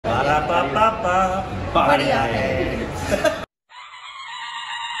बढ़िया है।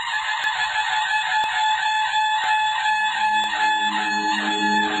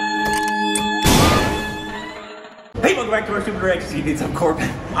 Hey, welcome back to our Stupid Reactions. You need some Corbin.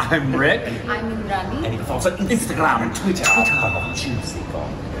 I'm Rick. I'm Indrani. And you can follow us on Instagram and Twitter. Juicy.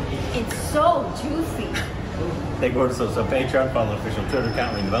 It's so juicy. Thank you so Patreon, follow official Twitter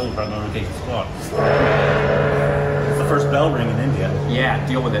account, ring the bell for our notification squad. It's the first bell ring in India. Yeah,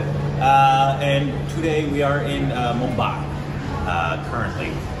 deal with it. And today we are in Mumbai,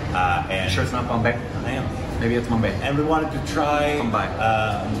 currently. And You sure it's not Bombay? I am. Maybe it's Mumbai. And we wanted to try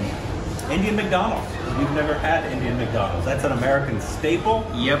Indian McDonald's. We've never had Indian McDonald's. That's an American staple.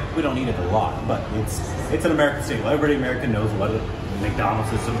 Yep. We don't eat it a lot, but it's an American staple. Everybody American knows what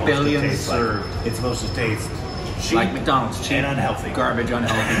McDonald's is supposed Billions to taste served. like. It's supposed to taste cheap, Like McDonald's, cheap and unhealthy. Garbage,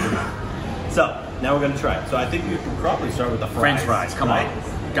 unhealthy. So now we're gonna try it. So I think we should probably start with the fries. French fries, come on.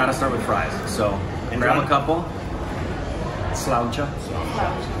 Gotta start with fries. So And grab run. a couple. Sloucha.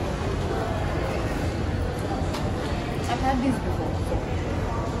 I've had these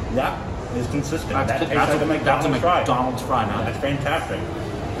before. That is consistent. That's That a tastes like a McDonald's fry. McDonald's fry, man. That's fantastic.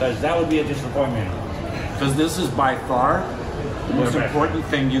 Because that would be a disappointment. Because this is by far the most Okay. important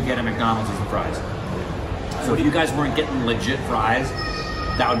thing you get at McDonald's is the fries. So if you guys weren't getting legit fries,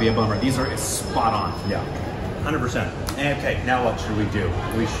 that would be a bummer. These are spot on. Yeah, 100%. Okay, now what should we do?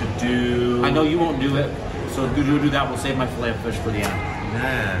 We should do... I know you won't do it, so if you do that, we'll save my fillet of fish for the end.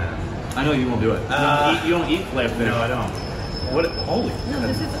 Nah. I know you won't do it. You don't eat fillet of fish. No, I don't. What? Holy. No,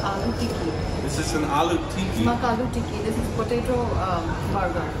 this is aloo tikki. This is an aloo tikki. Smak aloo tikki. This is potato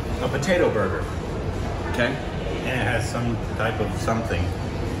burger. A potato burger. Okay. And it has some type of something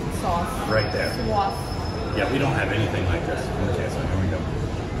Sauce. right there. Sauce. Yeah, we don't have anything like this. Okay, so here we go.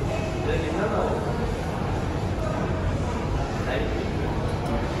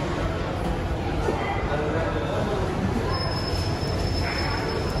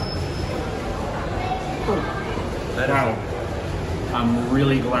 Wow. I'm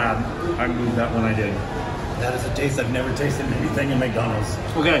really glad I moved that when I did. That is a taste I've never tasted in anything in McDonald's.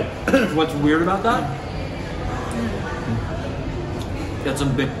 Okay, what's weird about that? It's a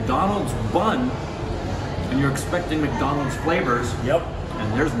McDonald's bun, and you're expecting McDonald's flavors, Yep.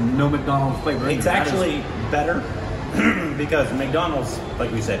 and there's no McDonald's flavor in It's there. actually better because McDonald's,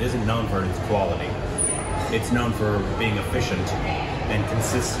 like we said, isn't known for its quality. It's known for being efficient and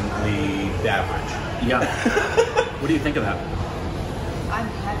consistently average. Yeah. What do you think of that? I've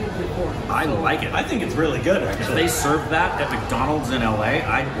had it before. I like it. I think it's really good, If actually. they serve that at McDonald's in LA,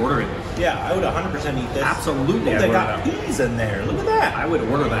 I'd order it. Yeah, I would 100% eat this. Absolutely, Oh, I'd they order got that. peas in there. Look at that. I would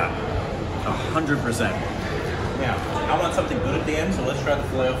order that. 100%. Yeah, I want something good at the end, so let's try the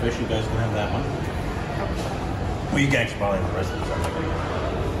filet of fish. You guys can have that one. Well, you can actually probably have the rest of the stuff.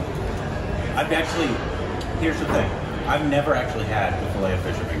 I've actually, here's the thing. I've never actually had the filet of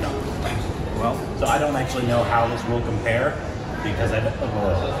fish at McDonald's. Well, So I don't actually know how this will compare because it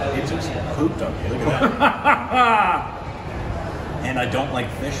just pooped on me. Look at that. And I don't like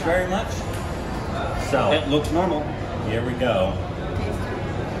fish very much. So it looks normal. here we go.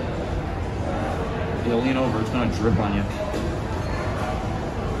 You lean over, it's gonna drip on you.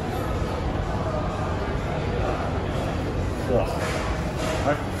 Ugh.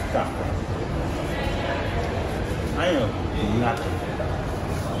 That's disgusting. I am nothing.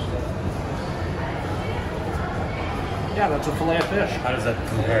 Yeah, that's a fillet of fish. How does that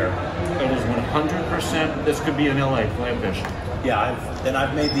compare? It is 100%, this could be an LA fillet of fish. Yeah,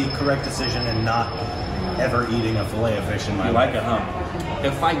 I've made the correct decision in not ever eating a fillet of fish in my You life. like it, huh?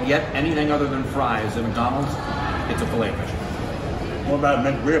 If I get anything other than fries at McDonald's, it's a fillet of fish. What about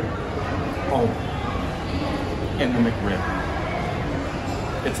McRib? Oh, and the McRib.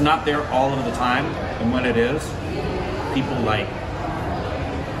 It's not there all of the time, and when it is, people like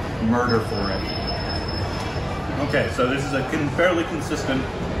murder for it. Okay, so this is a fairly consistent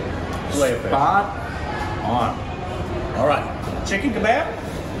fillet of fish. Spot on. All right, chicken kebab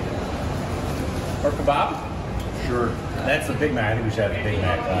or kebab? Sure. That's the Big Mac. I think we should have a Big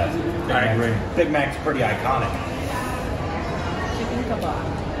Mac class. I agree. Big Mac's pretty iconic. Chicken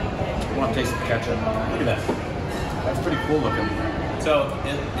kebab. I want to taste the ketchup. Look at that. That's pretty cool looking. So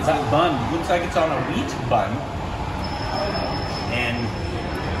is that bun? Looks like it's on a wheat bun. And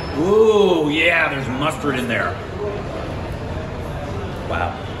Ooh, yeah, there's mustard in there.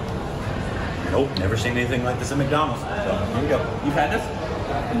 wow. Nope, never seen anything like this at McDonald's. So here we go. You've had this?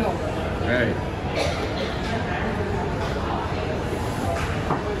 No. Hey.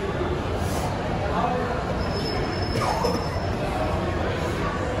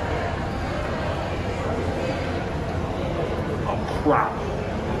 Oh, crap.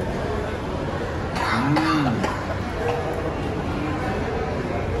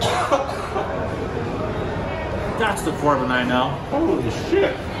 That's the Korbin I know. Holy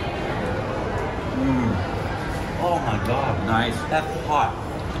shit. Oh my god. Nice. That's hot.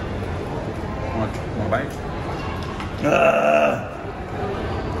 Want a bite?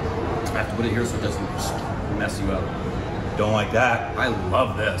 I have to put it here so it doesn't mess you up. Don't like that. I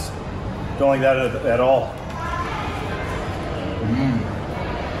love this. Don't like that at all.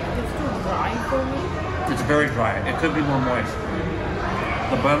 It's too dry for me. It's very dry. It could be more moist.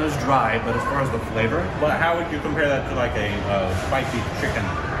 The bun is dry, but as far as the flavor, But how would you compare that to like a spicy chicken?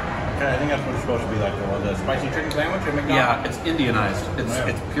 Okay, I think that's what it's supposed to be like. The spicy chicken sandwich at McDonald's? yeah, it's Indianized.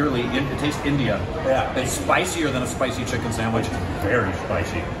 It's purely, it tastes India. Yeah. It's spicier than a spicy chicken sandwich. Very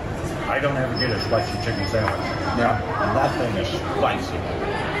spicy. I don't ever get a spicy chicken sandwich. Yeah. And that thing is spicy.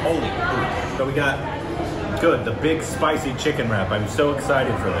 Holy cool. So we got good, the big spicy chicken wrap. I'm so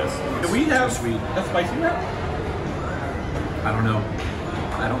excited for this. Do we have So sweet. a spicy wrap? I don't know.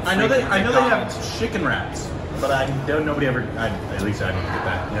 I don't. I know they have McDonald's. chicken wraps. But I don't. Nobody ever. At least I don't get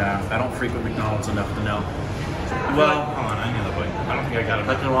that. Yeah, I don't frequent McDonald's enough to know. Well, hold on, I know the way. I don't think I got it.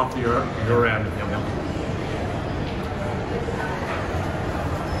 I can walk to your end. Yum, yum.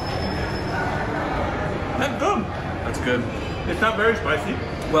 That's good. That's good. It's not very spicy.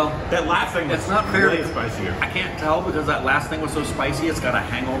 Well, That last thing was it's not very way spicier. I can't tell because that last thing was so spicy. It's got a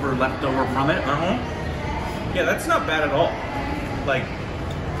hangover left over from it. Yeah, that's not bad at all. Like,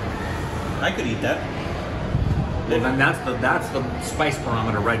 I could eat that. Well, then that's the spice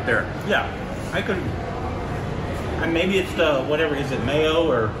parameter right there. Yeah, I could. And maybe it's the whatever. Is it mayo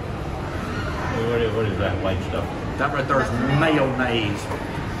or what is that white stuff? That right there is mayonnaise.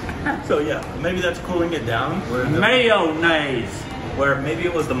 So yeah, maybe that's cooling it down. Mayonnaise. Where maybe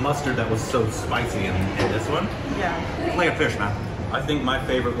it was the mustard that was so spicy in this one. Yeah. Like a fish, man. I think my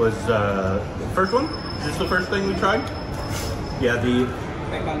favorite was the first one. Is this the first thing we tried? Yeah, the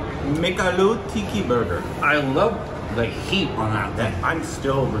Mcdonald's Tiki Burger. I love the heat on that thing. I'm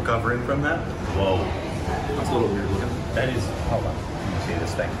still recovering from that. Whoa. That's a little weird looking. That is, hold on. Let me see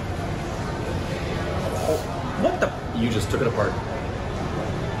this thing. Oh, what the? You just took it apart.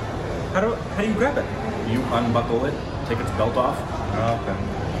 How do you grab it? You unbuckle it, take its belt off. Oh, okay.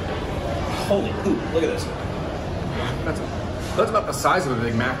 Holy poop! Look at this. That's about the size of a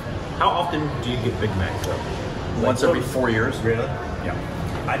Big Mac. How often do you get Big Macs though? Once every 4 years. Really? Yeah.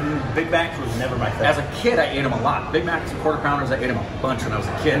 Big Macs was never my thing. As a kid, I ate them a lot. Big Macs and quarter pounders, I ate them a bunch when I was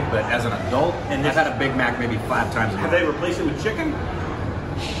a kid. But as an adult, And I've had a Big Mac maybe 5 times a Have year. they replaced it with chicken?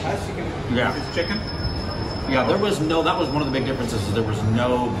 Yeah. It's chicken. Yeah, there was no. That was one of the big differences. Is there was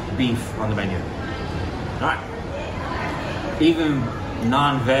no beef on the menu. Not. Even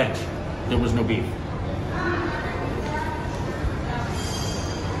non-veg, there was no beef.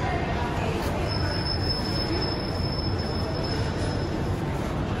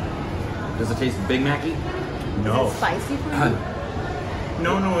 Does it taste Big Mac-y? No. Is it spicy for you?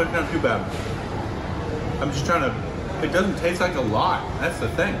 No, it's not too bad. I'm just trying to. It doesn't taste like a lot. That's the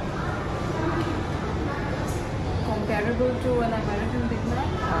thing. Comparable to an American Big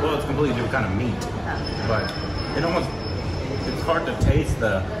Mac? Well, it's completely different kind of meat, but it almost, it's hard to taste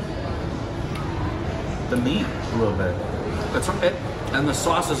the meat a little bit. And the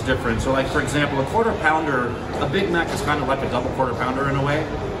sauce is different. So, like for example, a quarter pounder, a Big Mac is kind of like a double quarter pounder in a way,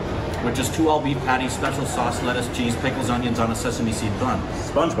 which is 2 all beef patties, special sauce, lettuce, cheese, pickles, onions on a sesame seed bun.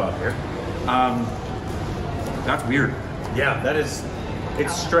 SpongeBob here. That's weird. Yeah, that is,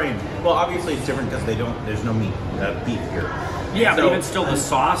 it's strange. Well, obviously it's different because there's no meat, beef here. Yeah, So- but even still, the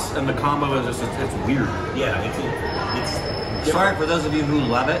sauce and the combo is just, it's weird. Yeah, it's Sorry for those of you who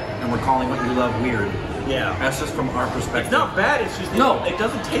love it and we're calling what you love weird. Yeah. That's just from our perspective. It's not bad, it's just, No. it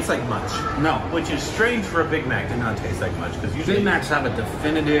doesn't taste like much. No. Which is strange for a Big Mac to not taste like much, because usually Big Macs have a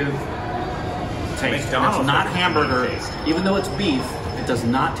definitive taste. McDonald's And it's not has a hamburger. taste. Even though it's beef, it does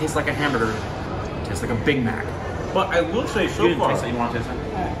not taste like a hamburger. It tastes like a Big Mac. But I will say You so didn't far. taste it? You want to taste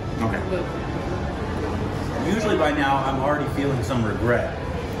it? Okay. Good. usually by now I'm already feeling some regret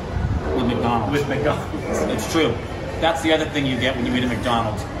With McDonald's. with McDonald's. It's true. That's the other thing you get when you eat at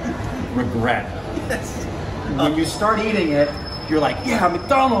McDonald's. Regret. Yes. When you start eating it, you're like, yeah,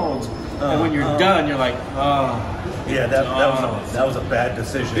 McDonald's. And when you're done, you're like, oh, Yeah, that was a bad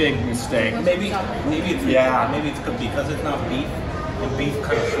decision. big mistake. Maybe it's Yeah. maybe it's because it's not beef, and beef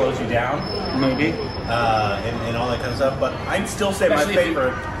kind of slows you down, Maybe. and all that kind of stuff. But I'd still say Especially my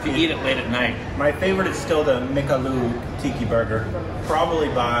favorite. if you eat it late at night. My favorite is still the Mcdonald's Tiki Burger, probably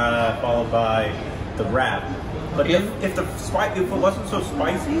followed by the wrap. But if it wasn't so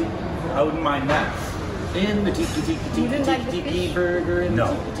spicy, I wouldn't mind that. In the tiki You didn't like the fish? burger. In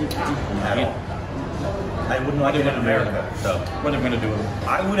No. the tiki At all. I wouldn't like it in America. So What they're going to do with them.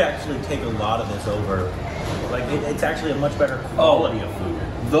 I would actually take a lot of this over. Like it's actually a much better quality of food.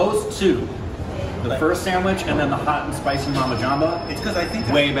 Those two, the first sandwich and then the hot and spicy Mama Jamba, It's because I think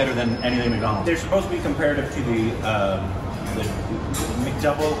way better than anything McDonald's. they're supposed to be comparative to the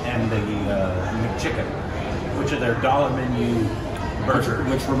McDouble and the McChicken, which are their dollar menu burger.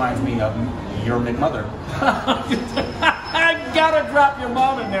 Which reminds me of your McMother. I gotta drop your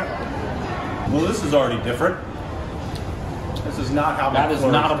mom in there. Well, this is already different. This is not how That is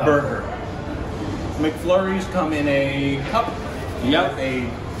McFlurries not a come. burger. McFlurries come in a cup. Yep. With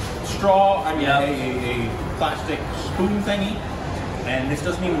a straw. I mean, Yep. a plastic spoon thingy. And this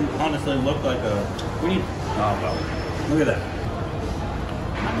doesn't even honestly look like a. We need. Oh well. Look at that.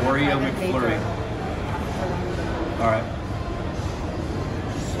 Oreo McFlurry. All right.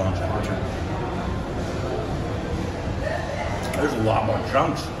 Sponsor. There's a lot more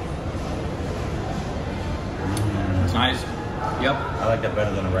chunks. It's nice. Yep. I like that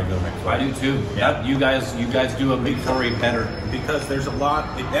better than a regular McFlurry. I do too. Yeah. You guys do a McFlurry better. Because there's a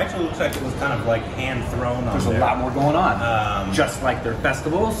lot. It actually looks like it was kind of like hand thrown on There's there. a lot more going on. Just Just like their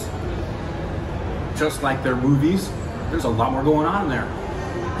festivals, just like their movies, there's a lot more going on in there.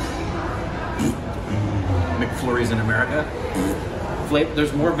 McFlurries in America.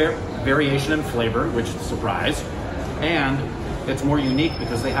 There's more variation in flavor, which is a surprise, and it's more unique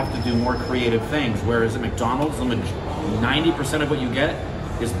because they have to do more creative things. Whereas at McDonald's, 90% of what you get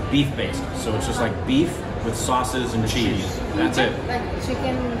is beef based, so it's just like beef with sauces and cheese. That's it. Like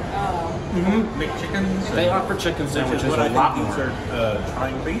chicken. McChickens. They offer chicken Which sandwiches is what a I lot think these more. are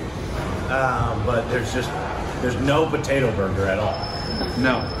trying to be. But there's no potato burger at all,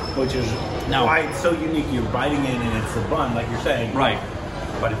 No, which is No. why it's so unique. You're biting in and it's the bun, like you're saying, right.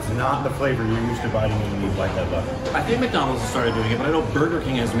 but it's not the flavor you're used to biting in when you bite that bun. I think McDonald's has started doing it, but I know Burger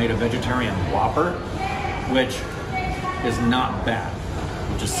King has made a vegetarian Whopper, which is not bad,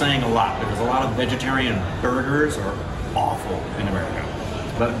 which is saying a lot because a lot of vegetarian burgers are awful in America.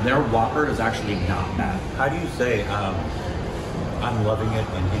 But their Whopper is actually not bad. How do you say I'm loving it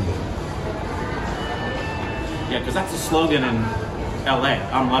in Hindi? Yeah, because that's a slogan in LA.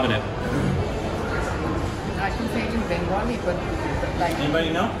 I'm loving it. I can say it in Bengali, but like. Anybody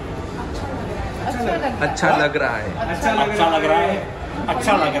know? अच्छा लग रहा है अच्छा लग रहा है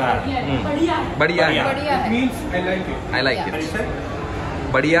अच्छा लग रहा है बढ़िया है बढ़िया है. I like Yeah. How do you it say?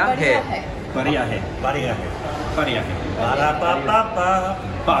 बढ़िया बढ़िया है है. बढ़िया है Bariya hai. बढ़िया है Ba-da-ba-ba-ba.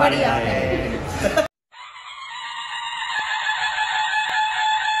 बढ़िया है.